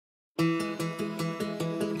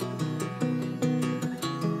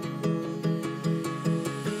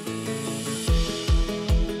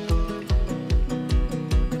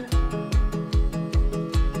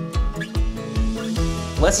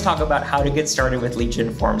let's talk about how to get started with lead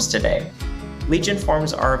gen forms today. Lead gen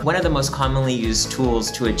forms are one of the most commonly used tools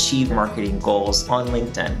to achieve marketing goals on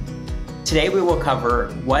LinkedIn. Today we will cover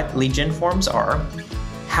what lead gen forms are,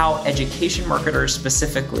 how education marketers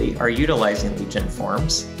specifically are utilizing lead gen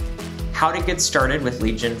forms, how to get started with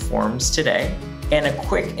lead gen forms today, and a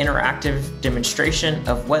quick interactive demonstration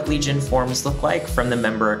of what lead gen forms look like from the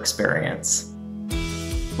member experience.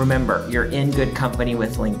 Remember, you're in good company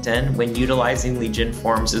with LinkedIn when utilizing lead gen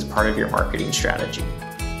forms as part of your marketing strategy.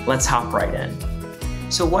 Let's hop right in.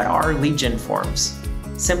 So what are lead gen forms?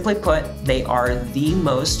 Simply put, they are the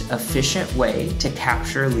most efficient way to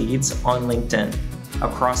capture leads on LinkedIn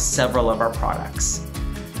across several of our products.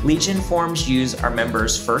 Lead gen forms use our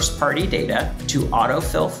members' first-party data to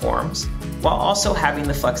autofill forms while also having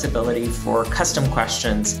the flexibility for custom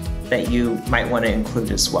questions that you might want to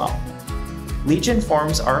include as well. Lead gen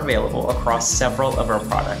forms are available across several of our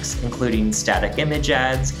products, including static image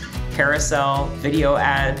ads, carousel, video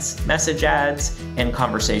ads, message ads, and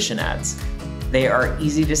conversation ads. They are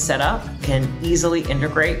easy to set up, can easily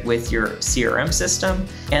integrate with your CRM system,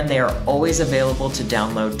 and they are always available to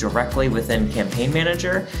download directly within Campaign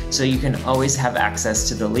Manager, so you can always have access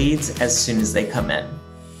to the leads as soon as they come in.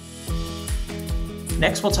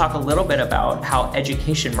 Next, we'll talk a little bit about how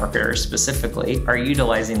education marketers specifically are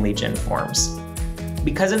utilizing lead gen forms.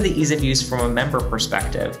 Because of the ease of use from a member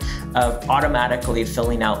perspective of automatically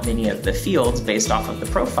filling out many of the fields based off of the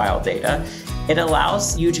profile data, it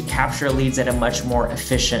allows you to capture leads at a much more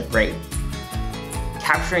efficient rate.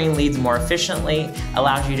 Capturing leads more efficiently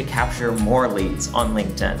allows you to capture more leads on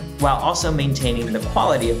LinkedIn, while also maintaining the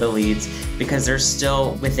quality of the leads because they're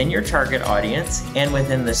still within your target audience and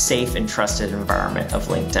within the safe and trusted environment of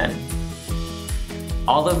LinkedIn.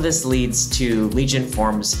 All of this leads to lead gen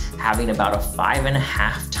forms having about a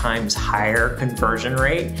 5.5 times higher conversion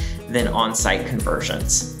rate than on-site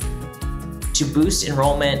conversions. To boost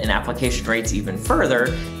enrollment and application rates even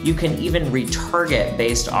further, you can even retarget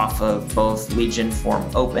based off of both lead gen form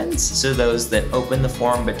opens, so those that open the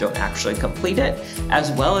form but don't actually complete it,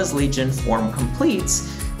 as well as lead gen form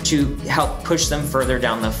completes to help push them further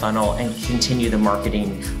down the funnel and continue the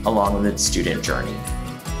marketing along the student journey.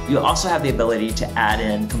 You also have the ability to add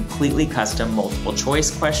in completely custom multiple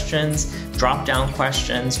choice questions, drop-down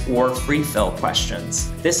questions, or free fill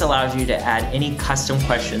questions. This allows you to add any custom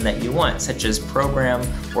question that you want, such as program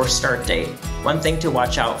or start date. One thing to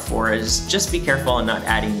watch out for is just be careful in not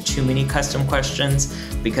adding too many custom questions,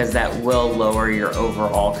 because that will lower your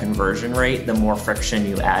overall conversion rate the more friction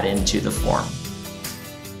you add into the form.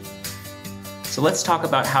 So let's talk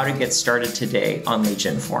about how to get started today on lead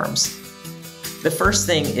gen forms. The first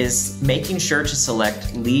thing is making sure to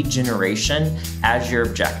select lead generation as your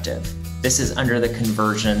objective. This is under the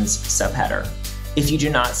conversions subheader. If you do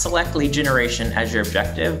not select lead generation as your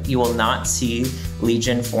objective, you will not see lead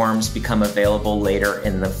gen forms become available later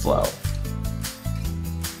in the flow.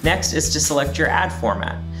 Next is to select your ad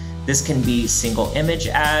format. This can be single image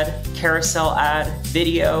ad, carousel ad,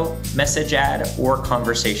 video, message ad, or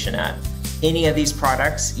conversation ad. Any of these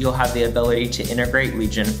products, you'll have the ability to integrate lead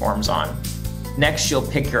gen forms on. Next, you'll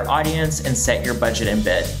pick your audience and set your budget and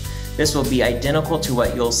bid. This will be identical to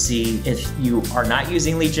what you'll see if you are not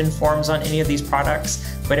using lead gen forms on any of these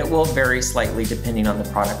products, but it will vary slightly depending on the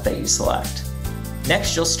product that you select.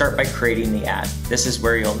 Next, you'll start by creating the ad. This is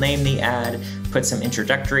where you'll name the ad, put some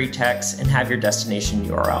introductory text, and have your destination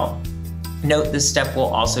URL. Note this step will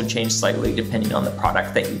also change slightly depending on the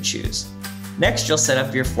product that you choose. Next, you'll set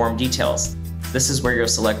up your form details. This is where you'll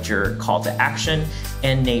select your call to action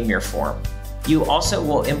and name your form. You also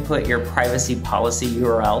will input your privacy policy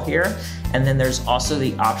URL here, and then there's also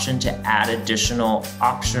the option to add additional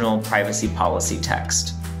optional privacy policy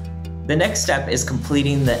text. The next step is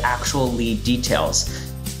completing the actual lead details.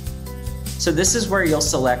 So this is where you'll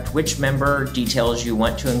select which member details you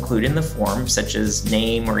want to include in the form, such as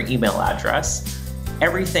name or email address.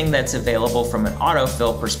 Everything that's available from an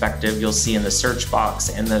autofill perspective, you'll see in the search box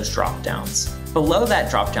and those drop-downs. Below that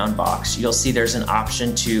drop-down box, you'll see there's an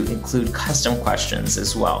option to include custom questions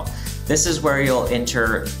as well. This is where you'll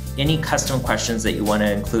enter any custom questions that you want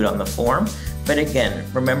to include on the form, but again,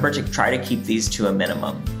 remember to try to keep these to a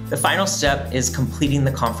minimum. The final step is completing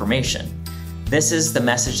the confirmation. This is the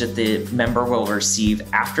message that the member will receive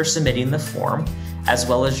after submitting the form, as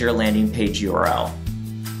well as your landing page URL.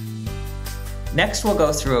 Next, we'll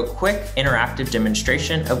go through a quick interactive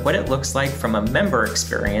demonstration of what it looks like from a member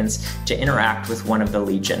experience to interact with one of the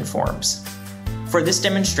lead gen forms. For this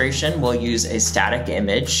demonstration, we'll use a static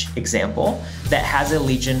image example that has a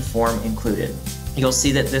lead gen form included. You'll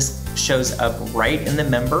see that this shows up right in the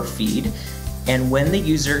member feed. And when the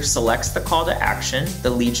user selects the call to action, the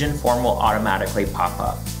lead gen form will automatically pop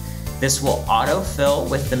up. This will autofill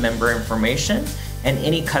with the member information, and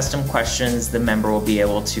any custom questions the member will be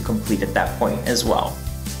able to complete at that point as well.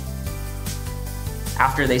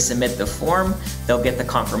 After they submit the form, they'll get the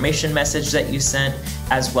confirmation message that you sent,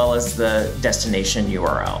 as well as the destination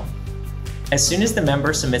URL. As soon as the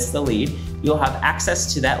member submits the lead, you'll have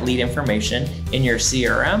access to that lead information in your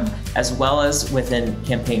CRM, as well as within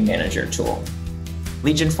Campaign Manager tool.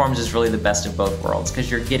 Lead gen forms is really the best of both worlds because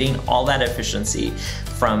you're getting all that efficiency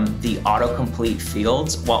from the autocomplete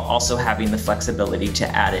fields while also having the flexibility to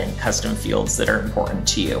add in custom fields that are important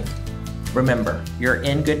to you. Remember, you're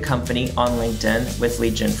in good company on LinkedIn with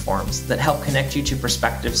lead gen forms that help connect you to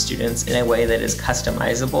prospective students in a way that is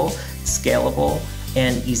customizable, scalable,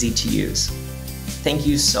 and easy to use. Thank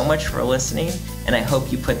you so much for listening, and I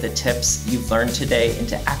hope you put the tips you've learned today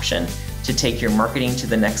into action to take your marketing to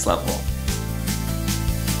the next level.